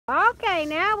Okay,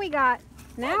 now we got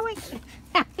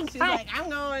She's like, I'm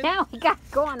going. Now we got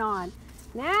it going on.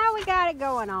 Now we got it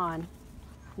going on.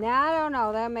 Now I don't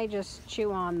know. That may just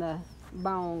chew on the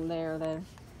bone there.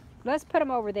 Let's put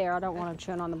them over there. I don't want them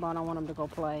chewing on the bone. I want them to go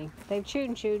play. They've chewed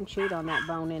and chewed and chewed on that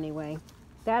bone anyway.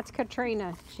 That's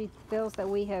Katrina. She feels that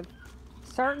we have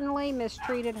certainly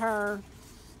mistreated her.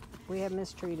 We have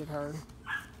mistreated her.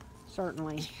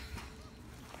 Certainly.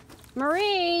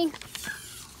 Marie!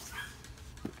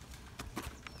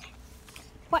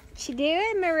 What you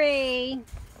doing, Marie?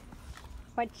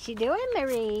 What you doing,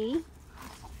 Marie?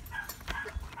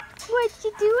 What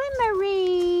you doing,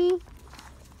 Marie?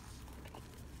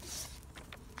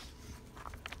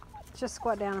 Just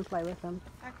squat down and play with them.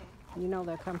 Okay. You know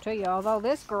they'll come to you. Although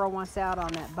this girl wants out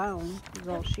on that bone. That's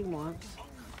all she wants.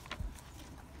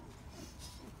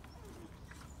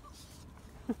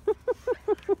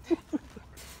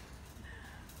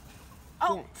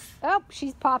 Oh. Yeah. Oh,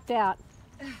 she's popped out.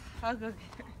 I'll go get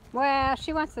her. Well,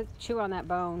 she wants to chew on that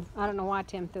bone. I don't know why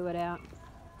Tim threw it out.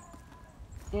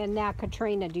 And now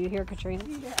Katrina. Do you hear Katrina?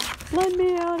 Yeah. Let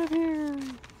me out of here.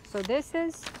 So this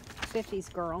is 50's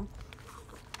girl.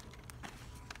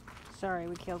 Sorry,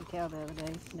 we killed a cow the other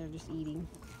day. They're just eating.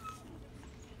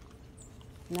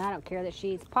 And I don't care that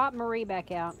she eats. Pop Marie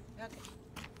back out. Okay.